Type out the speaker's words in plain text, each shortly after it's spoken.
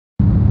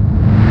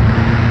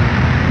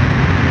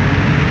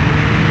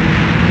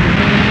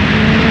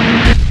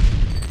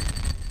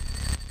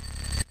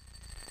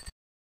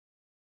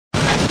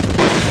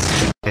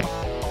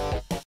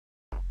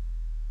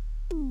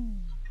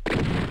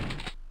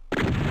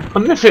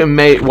wonder if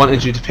it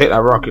wanted you to pick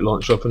that rocket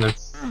launcher up and then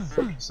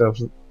fuck yourself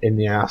in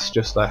the ass,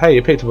 just like, hey,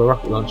 you picked up a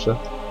rocket launcher.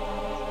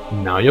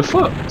 Now you're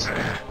fucked.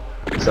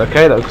 It's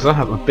okay though, because I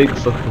have a big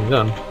fucking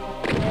gun.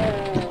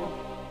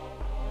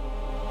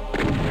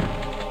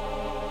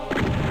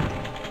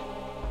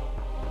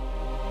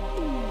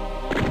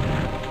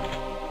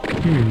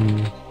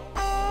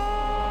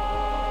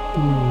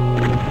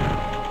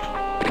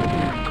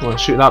 Come on,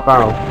 shoot that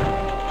barrel.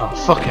 Oh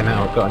fucking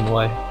hell, it got in the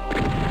way.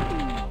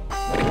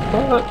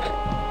 Fuck.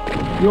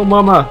 Your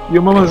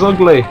mama's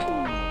ugly.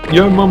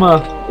 Your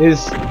mama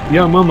is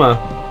your mama.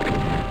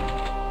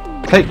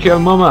 Take your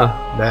mama.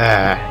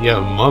 There,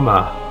 your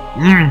mama.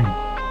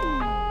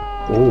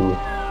 Oh.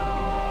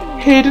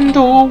 Hidden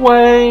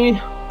doorway.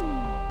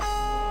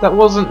 That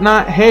wasn't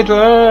that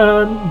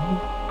hidden.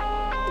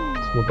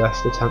 It's my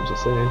best attempt at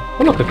singing.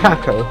 Oh look, a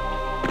caco.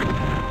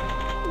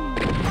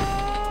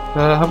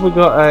 Have we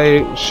got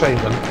a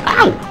shaven?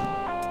 Ow!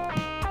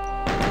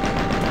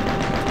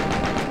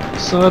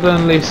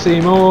 Suddenly see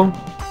more.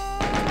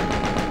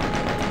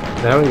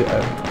 There we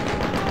go.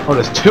 Oh,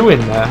 there's two in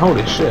there.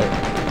 Holy shit.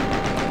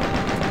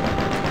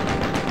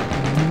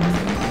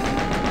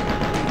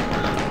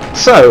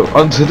 So,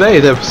 on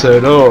today's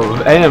episode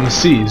of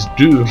AMC's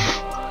Doom,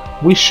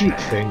 we shoot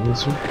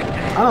things.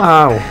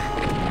 Ow!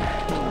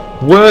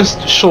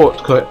 Worst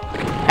shortcut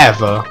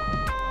ever.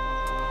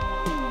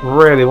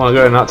 Really want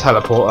to go in that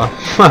teleporter.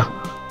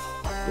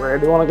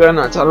 Really want to go in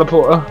that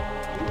teleporter.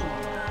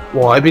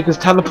 Why? Because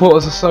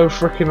teleporters are so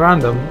freaking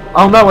random.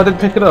 Oh no, I didn't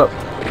pick it up.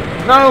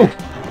 No!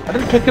 I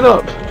didn't pick it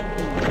up.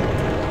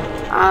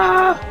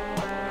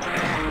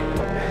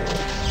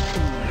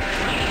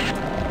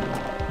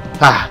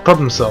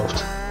 Problem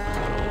solved.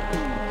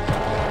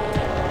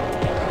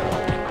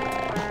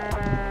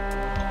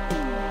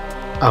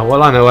 Oh,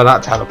 well, I know where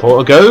that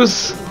teleporter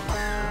goes.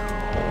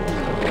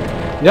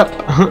 Yep.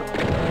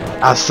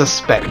 As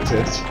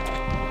suspected.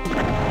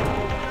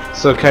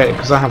 It's okay,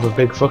 because I have a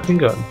big fucking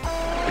gun.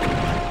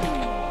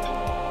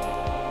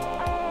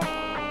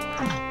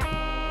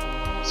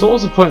 So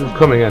what's the point of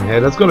coming in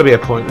here? There's got to be a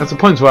point. There's a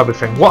point to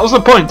everything. What was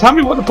the point? Tell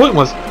me what the point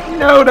was.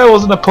 No, there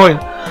wasn't a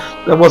point.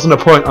 There wasn't a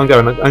point. I'm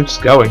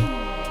just going.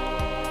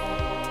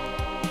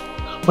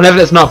 Whenever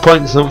there's not a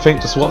point to something,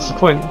 just what's the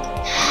point?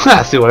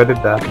 See what I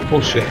did there.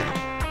 Bullshit.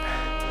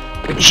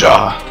 Good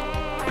job.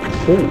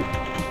 Ooh.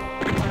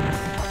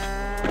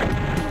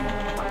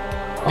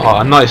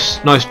 Oh,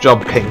 nice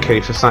job,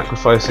 Pinky, for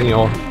sacrificing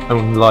your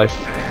own life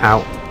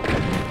out.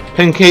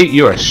 Pinky,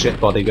 you're a shit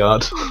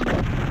bodyguard.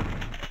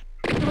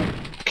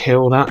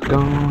 Kill that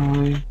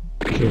guy.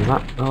 Kill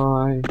that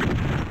guy.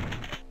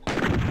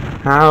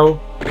 How?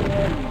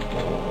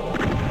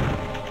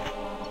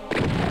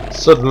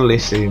 Suddenly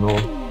Seymour.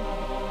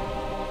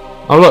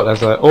 Oh look,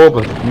 there's an orb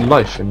of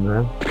life in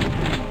there.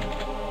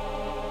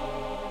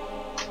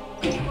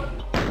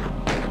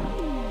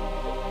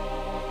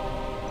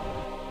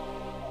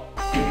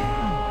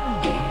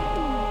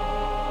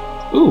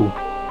 Ooh.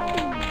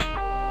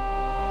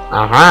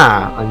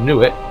 Aha! I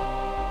knew it.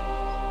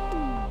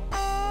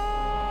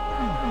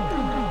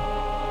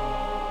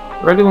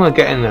 I really want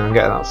to get in there and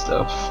get that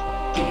stuff.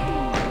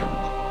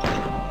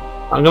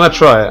 I'm gonna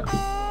try it.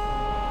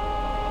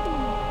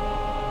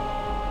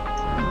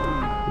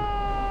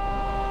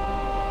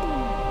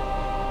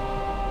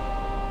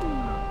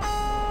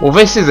 Well,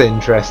 this is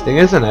interesting,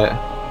 isn't it?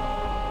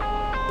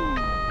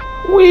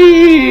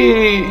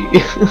 Whee!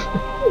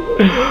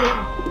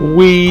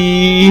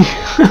 Whee!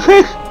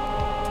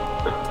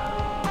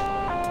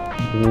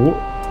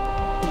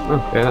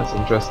 Okay, that's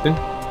interesting.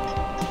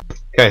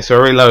 Okay, so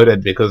I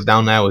reloaded because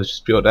down there was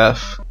just pure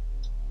death.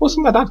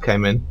 Awesome, my dad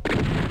came in.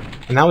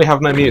 And now we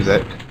have no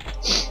music.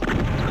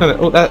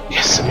 Oh, that.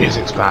 Yes, the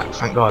music's back,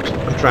 thank God.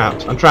 I'm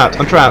trapped, I'm trapped,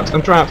 I'm trapped,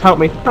 I'm trapped, help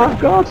me. Oh,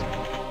 God.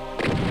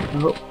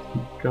 Oh,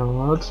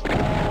 God.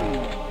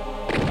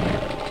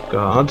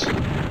 God.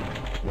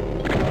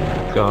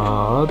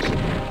 God.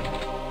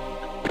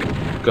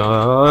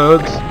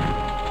 God.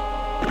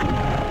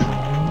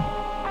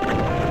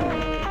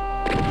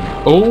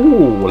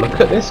 Oh, look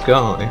at this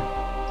guy.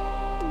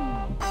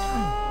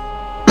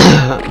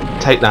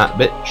 Take that,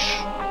 bitch.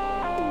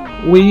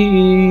 Wee.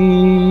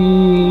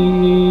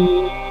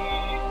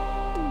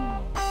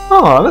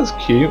 Oh, that's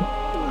cute.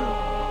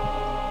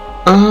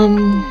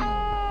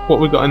 What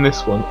we got in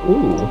this one?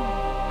 Ooh.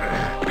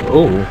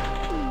 Ooh.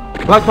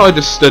 I like how I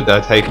just stood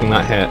there taking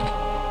that hit.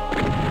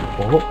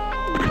 Oh.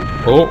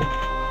 Oh.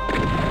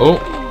 Oh.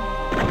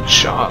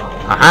 Shot.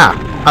 Aha.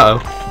 Uh oh.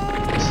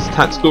 This is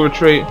tactical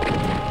retreat.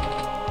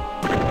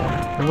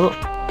 Oh.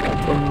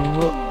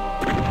 Oh.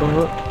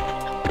 Oh.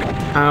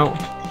 Ow.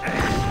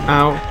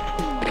 Ow.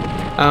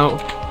 Ow.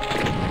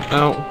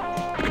 Ow.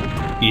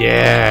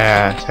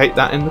 Yeah. Take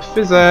that in the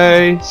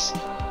face.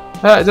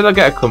 Did I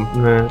get a compass?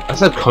 No. I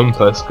said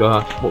compass,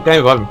 God. What game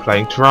have I been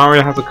playing?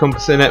 Terraria has a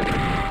compass in it.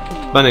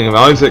 Binding of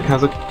Isaac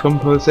has a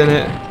compass in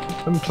it. I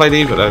haven't played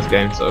either of those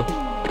games, so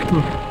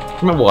I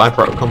remember why I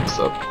brought a compass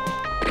up.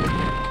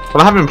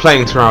 Well, I have been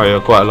playing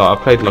Terraria quite a lot.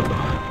 I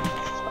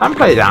haven't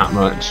played that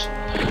much.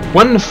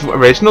 When the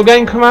original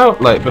game came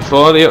out, like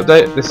before the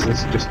update, this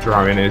is just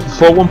drawing news.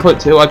 Before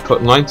 1.2, I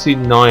put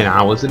 99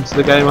 hours into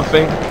the game, I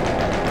think,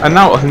 and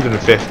now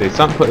 150.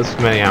 So I haven't put as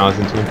many hours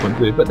into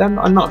 1.2, but then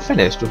I'm not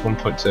finished with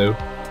 1.2.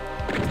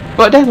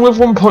 But then with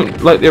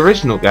like the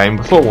original game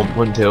before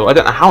 1.2, I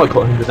don't know how I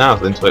put 100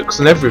 hours into it because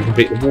I never even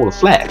beat the Wall of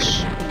Flesh.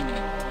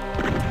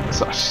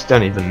 So I just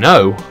don't even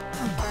know.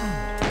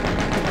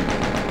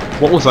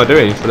 What was I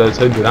doing for those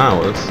 100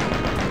 hours?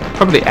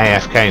 Probably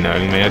AFK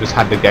knowing me, I just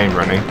had the game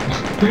running.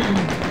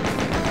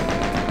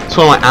 That's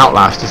why my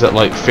Outlast is at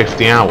like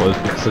 50 hours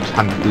because I just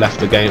hadn't left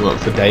the game up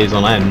for days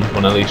on end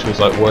when Alicia was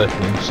like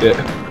working and shit.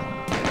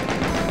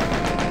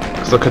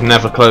 Because I could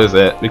never close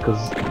it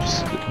because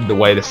just the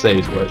way the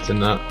saves worked in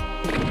that.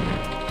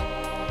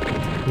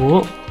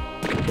 Oh,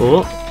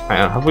 oh,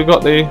 hang on, have we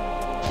got the...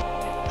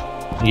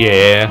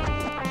 Yeah.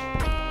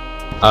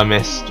 I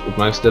missed with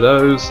most of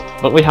those,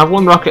 but we have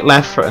one rocket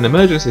left for an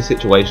emergency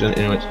situation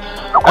in which...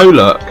 Oh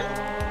look!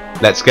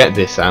 Let's get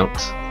this out.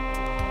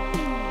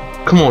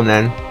 Come on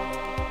then.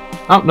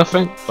 Oh,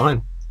 nothing.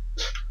 Fine.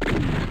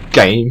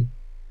 Game.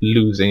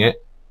 Losing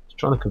it.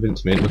 Trying to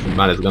convince me nothing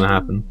bad is going to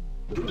happen.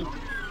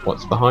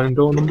 What's behind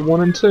door number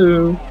 1 and 2?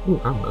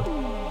 Ooh, ammo.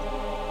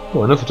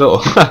 Oh, another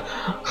door.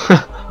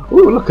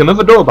 Ooh, look,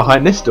 another door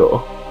behind this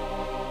door.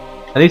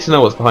 I need to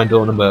know what's behind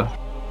door number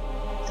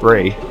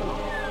 3.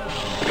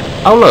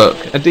 Oh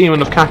look, a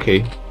demon of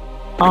khaki.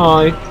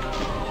 Hi.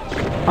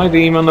 Hi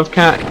demon of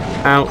cack.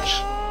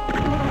 Ouch.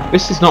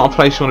 This is not a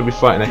place you want to be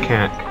fighting a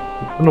cack.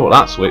 I don't know what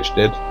that switch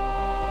did.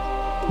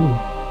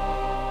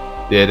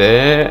 Did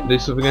it do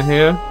something in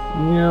here?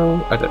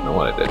 No, I don't know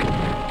what it did.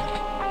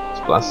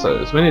 Let's blast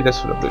those. We need this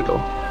for the blue door.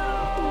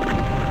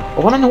 I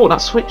want to know what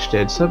that switch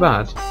did so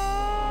bad.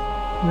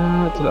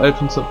 Did it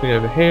open something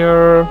over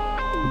here?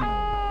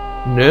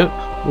 Nope.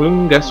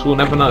 Well, guess we'll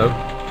never know.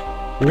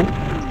 Ooh.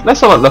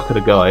 Let's have a look at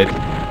the guide.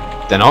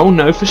 Then I'll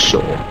know for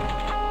sure.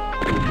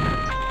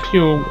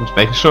 Pew. I'm just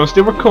making sure I'm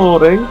still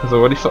recording, because I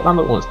already fucked that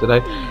up once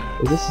today.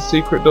 Is this a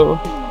secret door?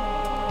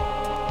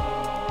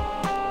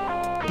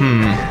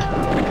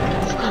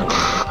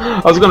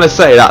 I was going to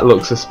say that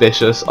looks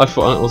suspicious. I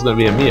thought it was going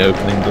to be a me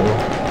opening door.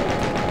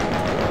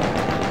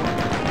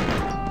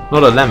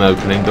 Not a them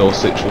opening door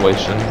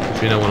situation,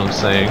 if you know what I'm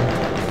saying.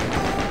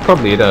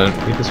 Probably you don't,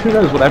 because who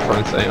knows what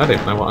everyone's saying. I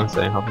don't know what I'm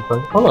saying half the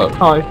time. Oh look,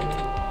 hi.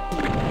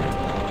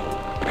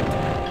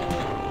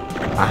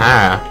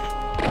 Aha!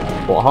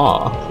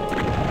 Waha!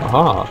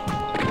 Aha!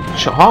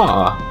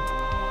 Shaha!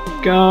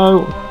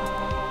 Go!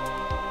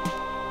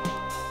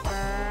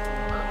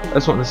 I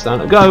just want to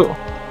stand. Go!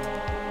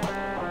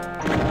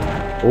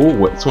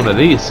 Oh, it's one of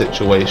these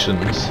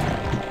situations.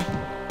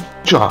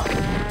 Cha!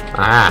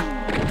 Ah!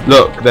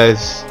 Look,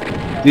 there's.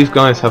 These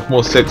guys have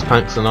more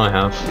six-packs than I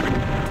have.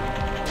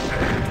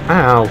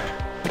 Ow!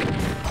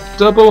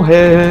 Double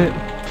hit!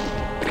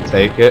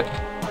 Take it.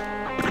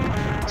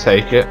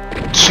 Take it.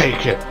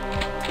 Take it!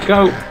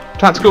 Go!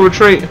 Tactical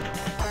retreat!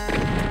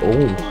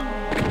 Oh.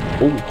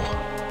 Oh.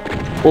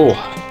 Oh.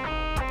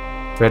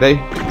 Ready?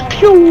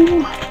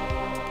 Pew!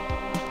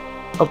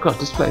 Oh god,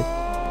 display.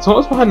 So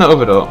what's behind that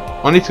other door?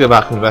 I need to go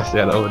back and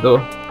investigate that other door.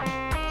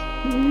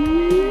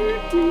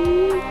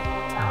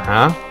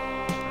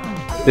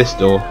 This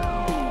door.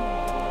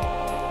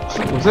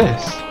 What was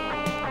this?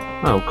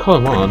 Oh,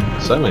 come on.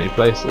 So many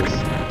places.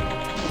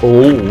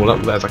 Oh,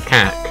 look, there's a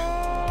cack.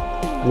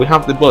 We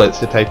have the bullets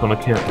to take on a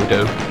cack, we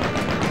do.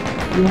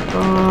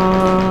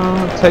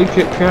 Take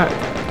it, cat.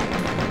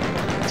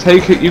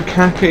 Take it, you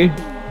cacky.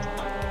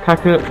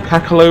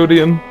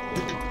 Cackalodian.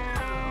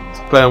 It's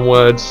play on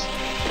words.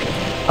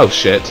 Oh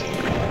shit.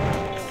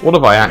 What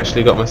have I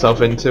actually got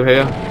myself into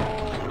here?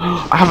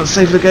 I haven't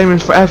saved the game in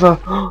forever.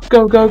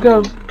 Go, go,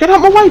 go. Get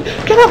out my way!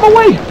 Get out my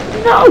way!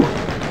 No!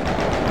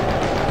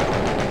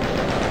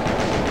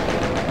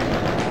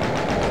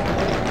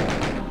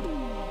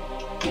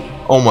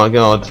 Oh my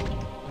god.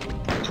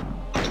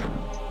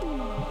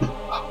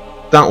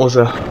 That was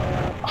a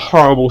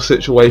horrible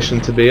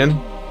situation to be in.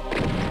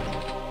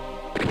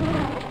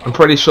 I'm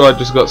pretty sure I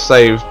just got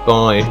saved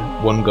by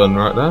one gun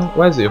right there.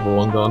 Where's the other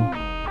one gone?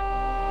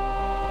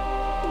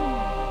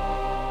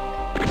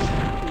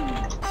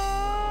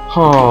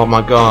 Oh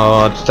my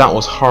god, that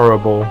was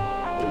horrible.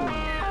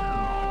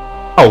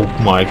 Oh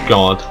my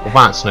god, well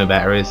that's no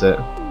better, is it?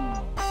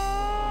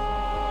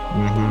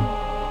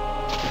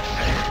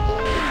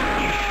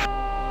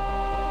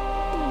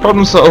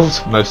 Problem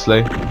solved,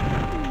 mostly.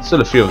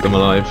 Still a few of them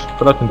alive,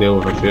 but I can deal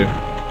with a few.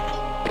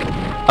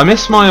 I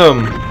miss my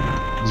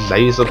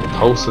laser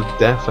pulse of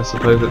death, I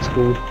suppose it's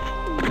called.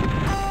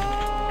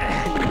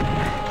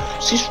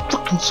 These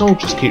fucking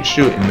soldiers keep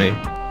shooting me.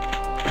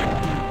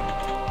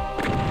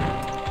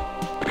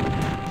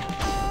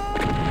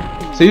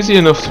 It's easy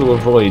enough to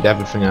avoid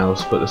everything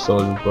else but the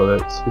soldier's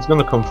bullets. He's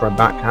gonna come for a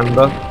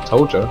backhander.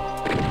 Told you.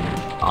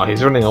 Oh,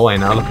 he's running away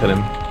now, look at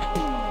him.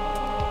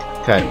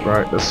 Okay,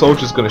 right, the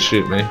soldier's gonna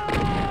shoot me.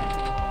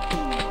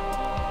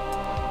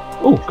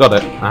 Oh, got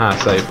it. Aha,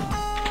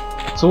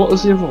 save. So what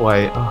was the other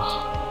way?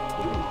 Oh.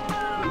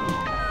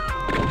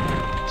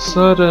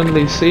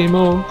 Suddenly see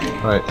more.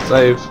 Right,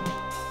 save.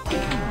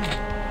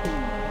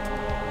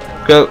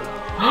 Go.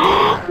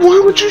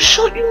 Why would you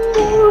shot, you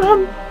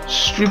moron?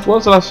 Stupid.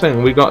 What's the last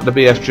thing? We got the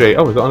BFG.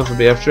 Oh, we got another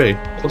BFG.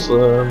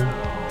 Awesome.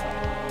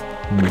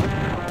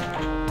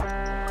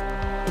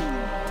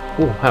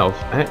 Oh,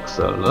 health.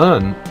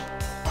 Excellent.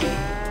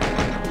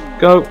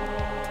 Go.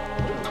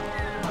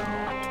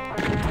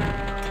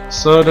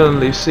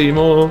 Suddenly see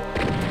more.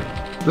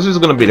 This is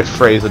going to be the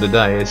phrase of the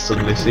day, is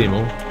suddenly see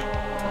more.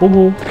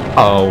 Ooh.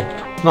 Oh,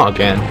 not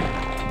again.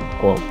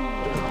 Well.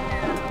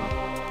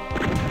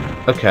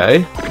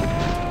 Okay.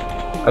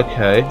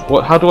 Okay.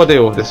 What? How do I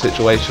deal with this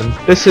situation?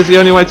 This is the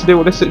only way to deal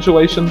with this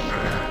situation.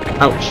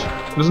 Ouch.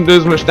 It doesn't do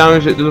as much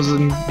damage as it does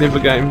in the other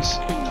games.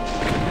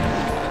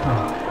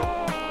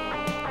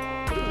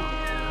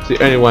 It's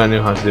the only way I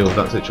knew how to deal with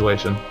that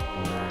situation.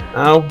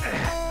 Ow.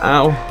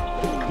 Ow.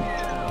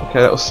 Okay,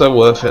 that was so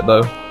worth it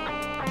though.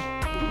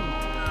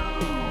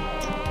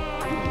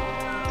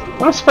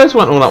 Well, I suppose I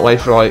went all that way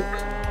for like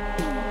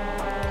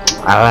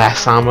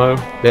less ammo,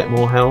 bit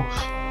more health.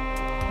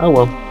 Oh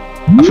well.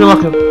 I feel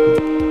like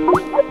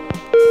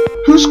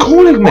who's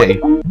calling me?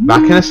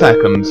 Back in a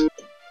second.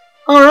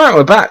 Alright,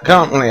 we're back,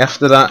 aren't we,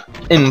 after that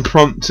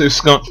impromptu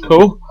Scott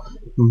call.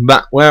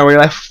 Back where we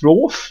left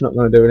off. Not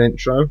going to do an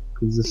intro,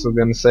 because this will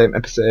be on the same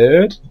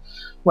episode.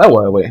 Where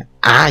were we?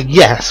 Ah,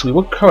 yes, we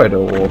were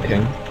corridor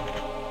walking.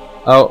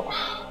 Oh,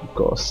 of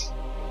course.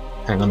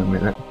 Hang on a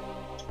minute.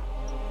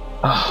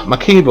 Oh, my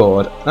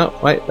keyboard. Oh,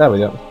 wait, there we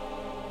go.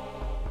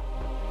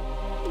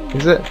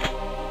 Is it?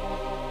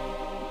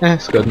 Yeah,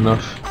 it's good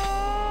enough.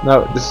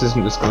 No, this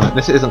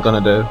isn't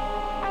gonna do.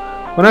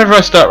 Whenever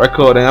I start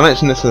recording, I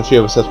mentioned this in a few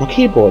episodes, my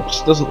keyboard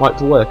just doesn't like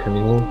to work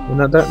anymore,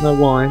 and I don't know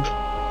why.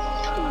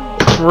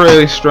 It's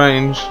really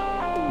strange.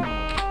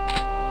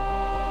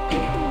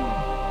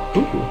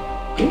 Ooh.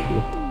 Ooh.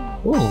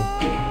 Ooh.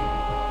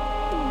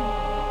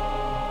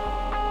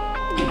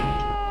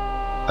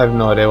 I have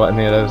no idea what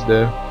any of those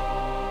do.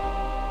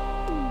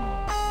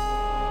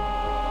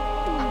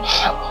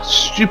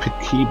 Stupid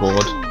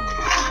keyboard.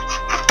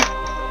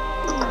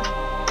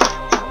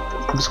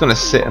 I'm just gonna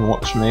sit and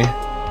watch me.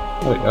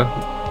 There we go.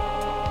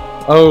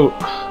 Oh.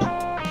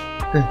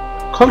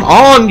 Come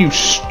on, you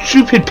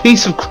stupid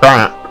piece of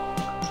crap.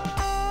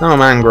 Now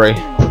I'm angry.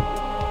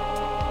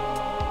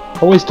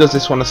 Always does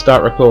this when I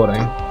start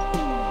recording.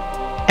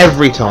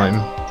 Every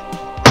time.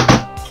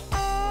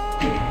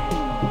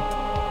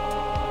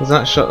 Does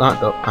that shut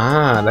that door?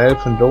 Ah, they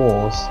open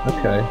doors.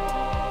 Okay.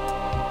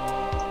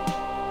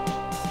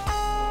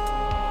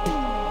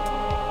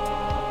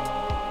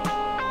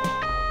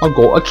 I've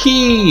got a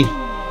key!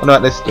 What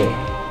about this door?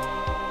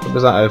 What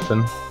does that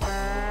open?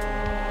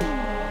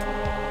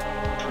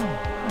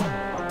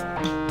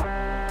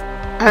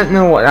 I don't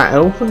know what that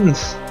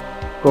opens.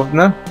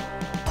 Governor?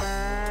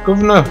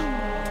 Governor?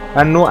 I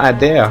have no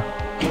idea.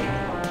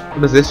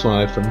 What does this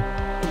one open?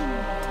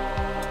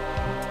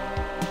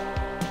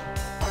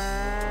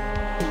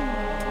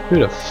 Who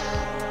the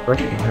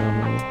frickin' hell,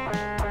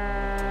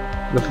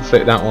 man? Look at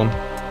fit that one.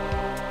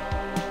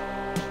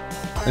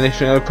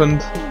 Anything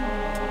opened?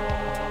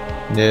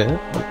 Yeah,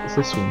 what's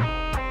this one?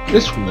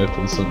 This one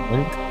opens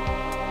something.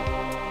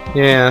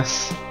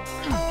 Yes.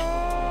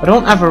 I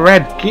don't have a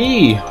red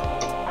key!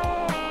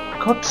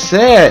 God's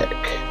sake!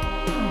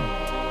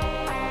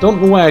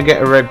 Don't know where I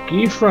get a red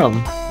key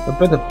from. I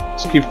better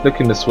just keep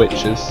flicking the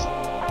switches.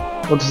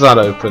 What does that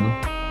open?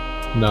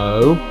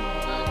 No.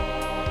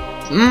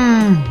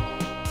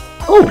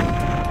 Oh!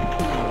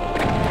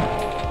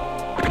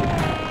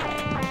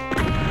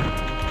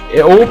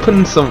 It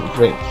opened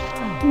something.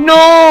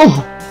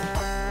 No!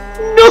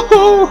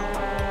 No!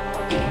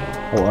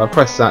 Oh, I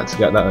pressed that to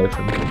get that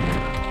open.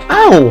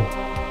 Ow!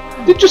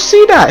 Did you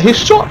see that? He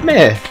shot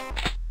me!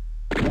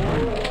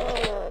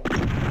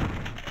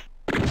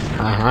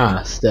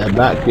 Haha, step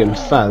back, you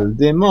foul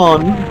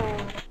demon!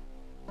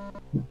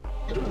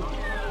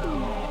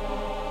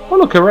 Oh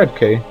look, a red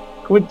key.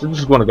 We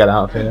just want to get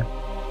out of here.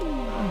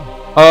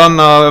 Oh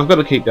no, I've got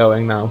to keep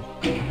going now.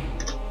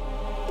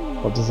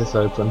 What does this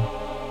open?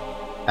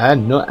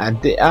 No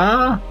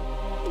idea.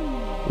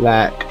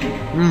 Like,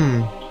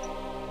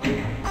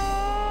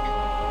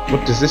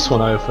 what does this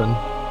one open?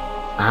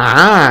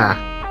 Ah!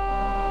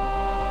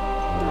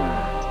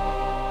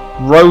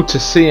 Road to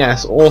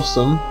CS,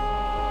 awesome.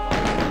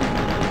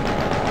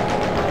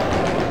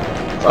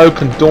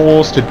 Open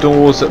doors to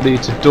doors that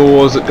lead to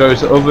doors that go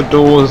to other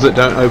doors that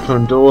don't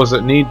open doors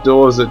that need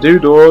doors that do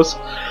doors.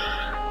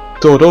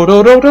 Door, door,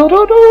 door, door, door,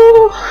 door,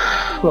 door.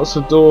 Lots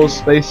of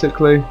doors,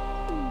 basically.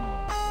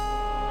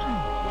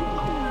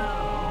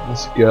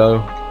 Let's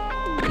go.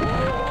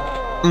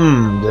 Do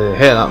you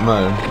hear that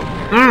moan?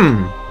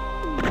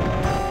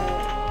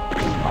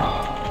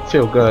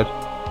 Feel good.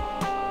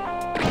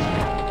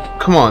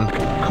 Come on,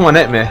 come on,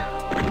 hit me.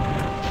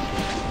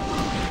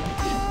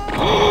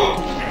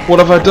 What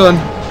have I done?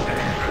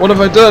 What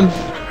have I done?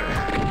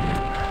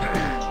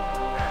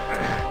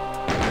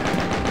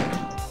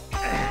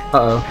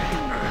 Uh-oh.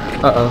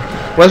 Uh-oh.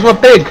 Where's my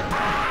pig?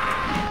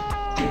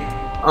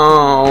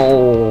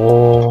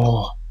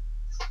 Oh.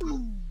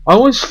 I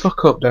always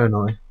fuck up, don't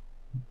I?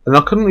 And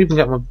I couldn't even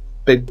get my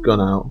big gun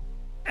out.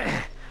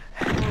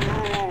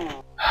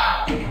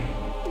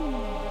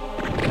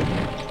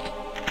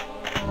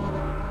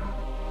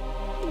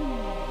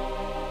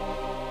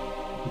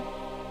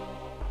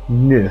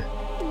 No.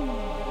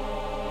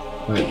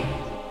 Wait.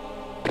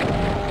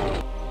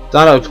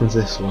 That opens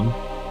this one.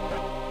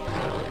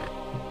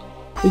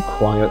 Be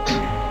quiet.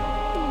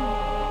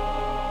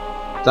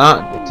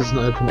 That doesn't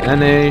open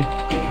any.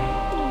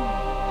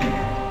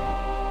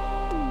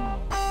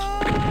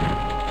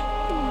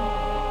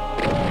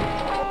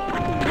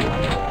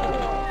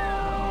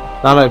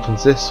 That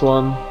opens this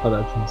one. That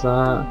opens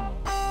that.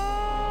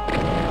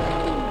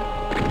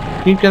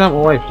 Can you get out of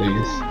my way,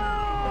 please?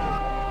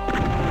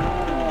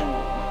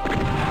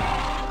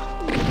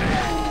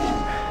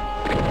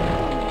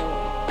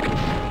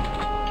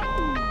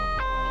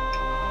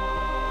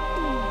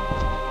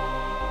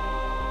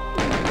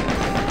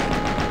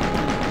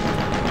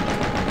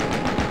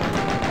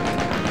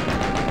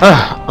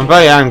 I'm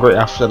very angry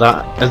after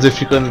that, as if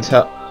you couldn't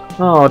tell.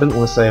 Oh, I didn't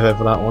want to save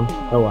over that one.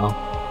 Oh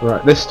well.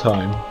 Right, this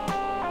time.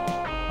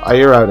 Are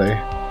you ready?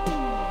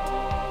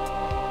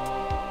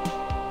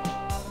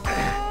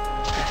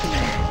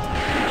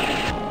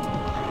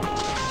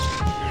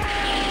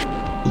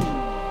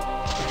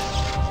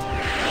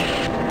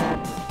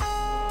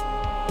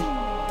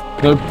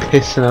 No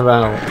pissing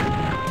about.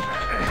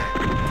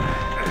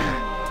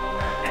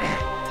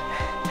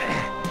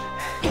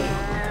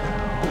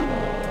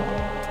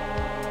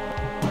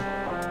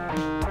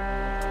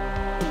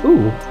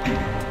 Ooh.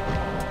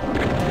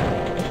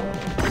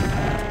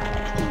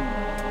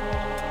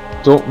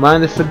 Don't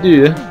mind if I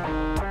do.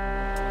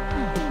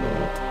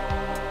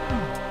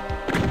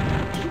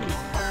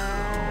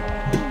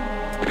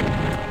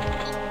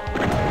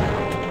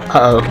 Uh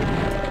oh.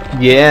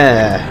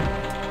 Yeah.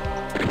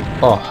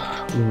 Oh,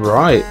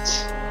 right.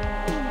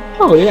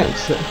 Oh, the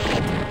exit.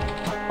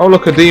 Oh,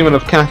 look, a demon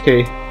of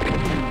khaki.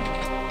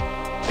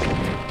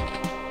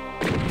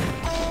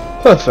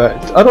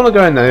 Perfect. I don't want to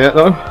go in there yet,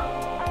 though.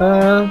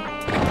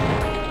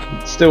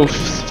 Still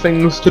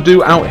things to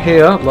do out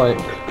here, like,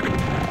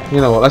 you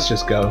know what, let's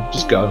just go.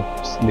 Just go.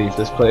 Just leave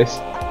this place.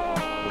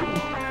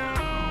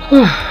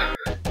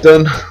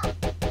 Done.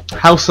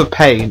 House of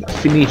Pain.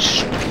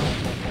 Finished.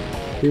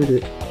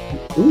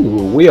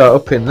 Ooh, we are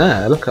up in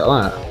there. Look at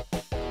that.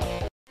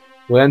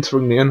 We're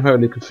entering the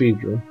unholy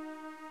cathedral.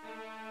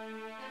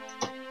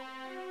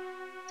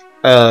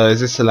 Is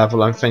this the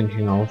level I'm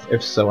thinking of?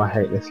 If so, I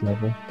hate this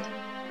level.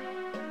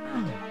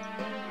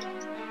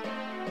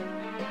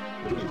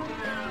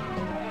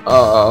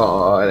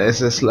 Oh, it is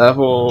this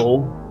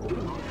level.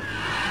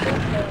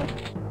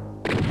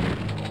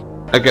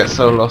 I get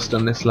so lost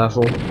on this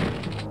level.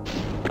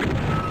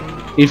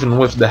 Even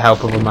with the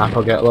help of a map,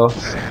 I get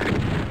lost.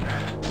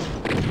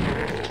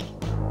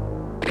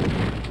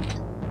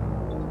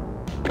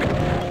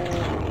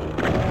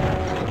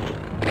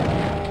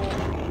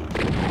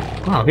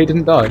 Wow, he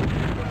didn't die.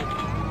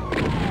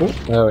 Oh,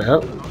 there we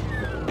go.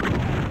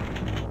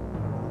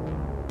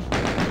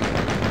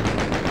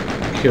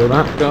 Kill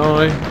that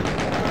guy.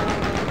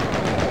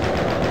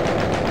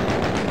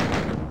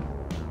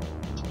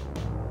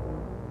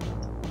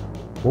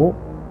 Oh,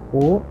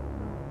 oh.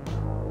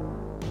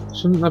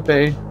 Shouldn't that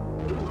be?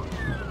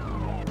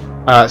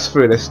 Ah, it's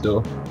through this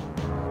door.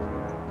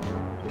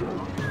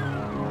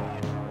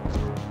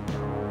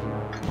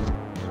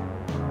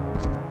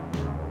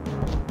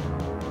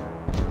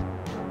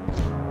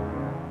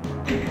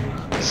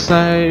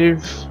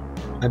 Save.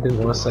 I didn't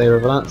want to save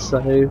over that.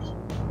 Save.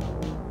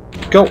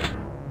 Go.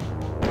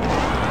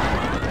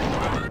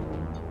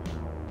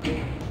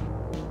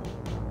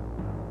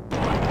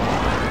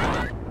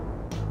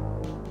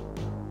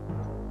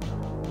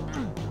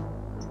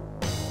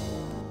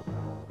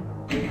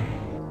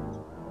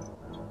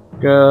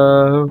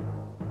 Go.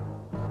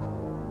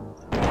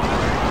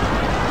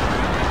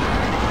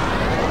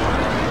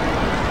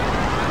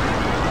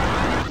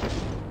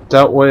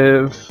 Dealt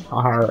with.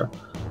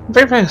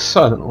 Very, very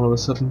silent all of a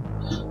sudden.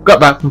 Got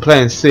back from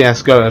playing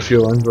CSGO, if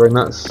you're wondering.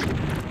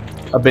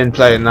 I've been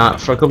playing that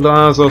for a couple of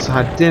hours. Also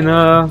had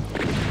dinner.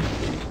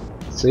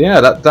 So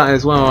yeah, that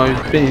is where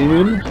I've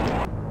been.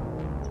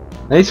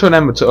 I need to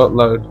remember to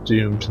upload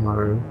Doom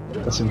tomorrow.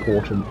 That's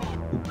important.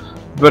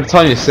 By the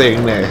time you're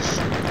seeing this,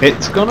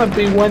 it's gonna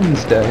be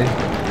Wednesday.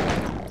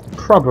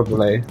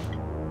 Probably.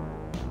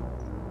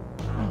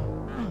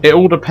 It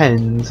all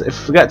depends. If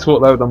I forget to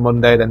upload on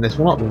Monday, then this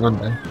will not be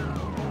Monday.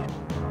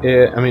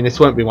 Yeah, I mean, this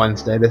won't be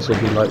Wednesday. This will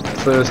be like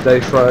Thursday,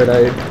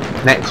 Friday,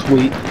 next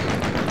week.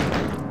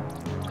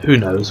 Who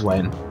knows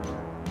when?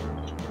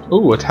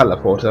 Ooh, a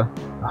teleporter.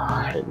 Oh,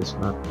 I hate this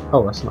map.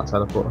 Oh, that's not a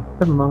teleporter.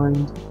 Never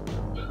mind.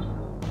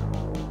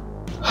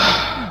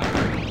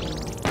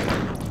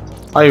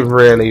 I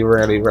really,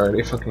 really,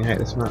 really fucking hate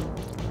this map.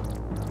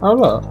 Oh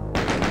look.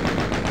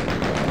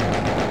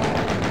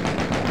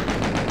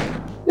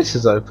 This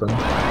is open.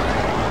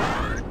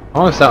 I'm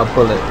almost out of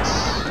bullets.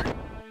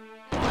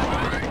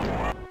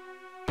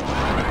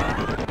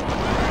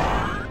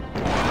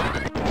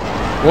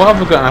 What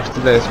have I got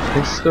after this?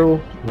 Pistol?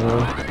 No.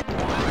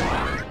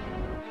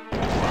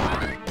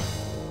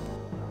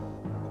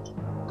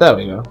 There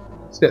we go.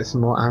 Let's get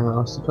some more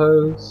ammo, I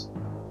suppose.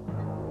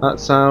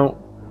 That's out.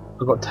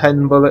 I've got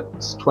 10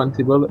 bullets,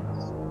 20 bullets.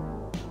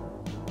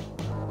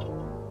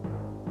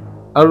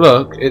 Oh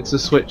look, it's a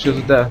switches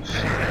of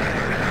death.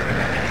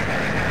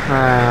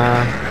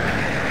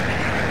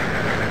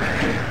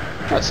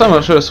 Not so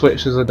much for a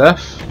switches of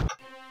death.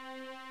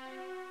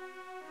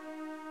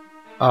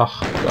 Oh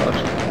god.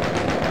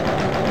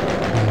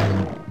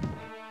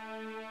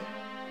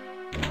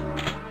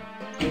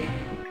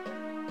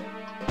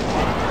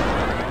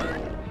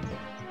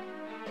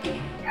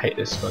 Hate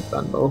this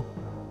goddamn ball.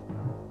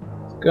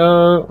 Let's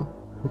go.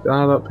 Pick that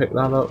up, pick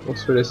that up.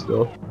 What's through this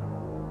door?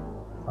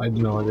 I have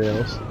no idea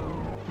else.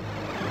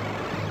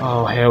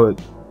 Oh hell it.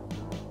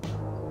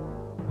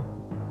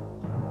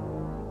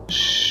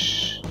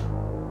 Shh.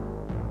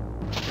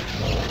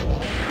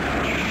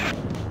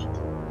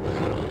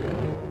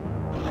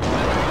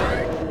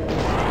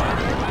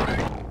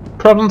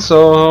 Problem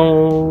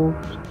solved.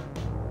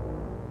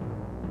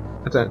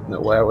 I don't know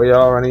where we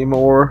are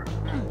anymore.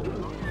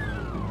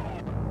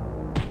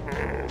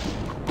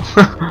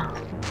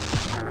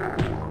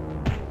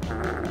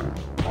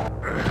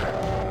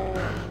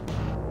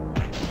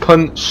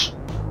 Punch.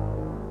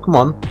 Come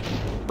on.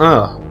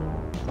 Ah.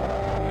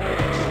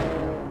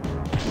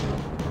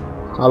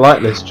 I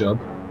like this job.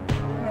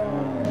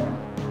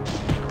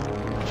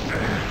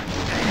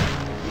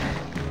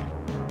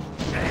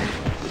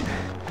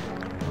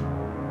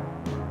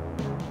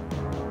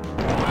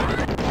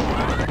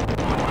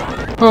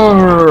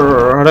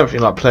 I don't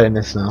feel like playing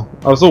this now.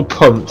 I was all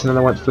pumped and then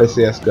I went to play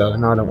CSGO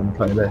and now I don't want to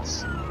play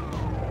this.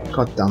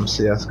 Goddamn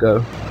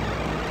CSGO.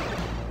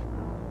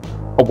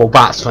 Oh well,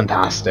 that's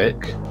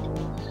fantastic.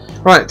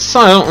 Right, so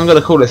I'm going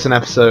to call this an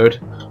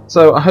episode.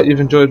 So I hope you've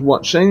enjoyed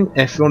watching.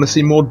 If you want to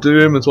see more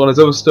Doom as well as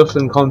other stuff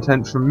and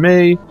content from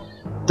me,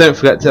 don't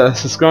forget to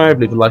subscribe,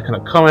 leave a like and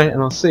a comment,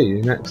 and I'll see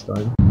you next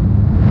time.